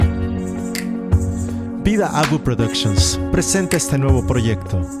Vida Abu Productions presenta este nuevo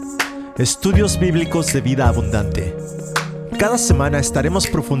proyecto, Estudios Bíblicos de Vida Abundante. Cada semana estaremos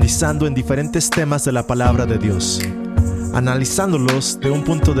profundizando en diferentes temas de la palabra de Dios, analizándolos de un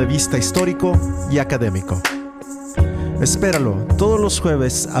punto de vista histórico y académico. Espéralo todos los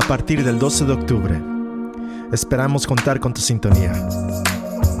jueves a partir del 12 de octubre. Esperamos contar con tu sintonía.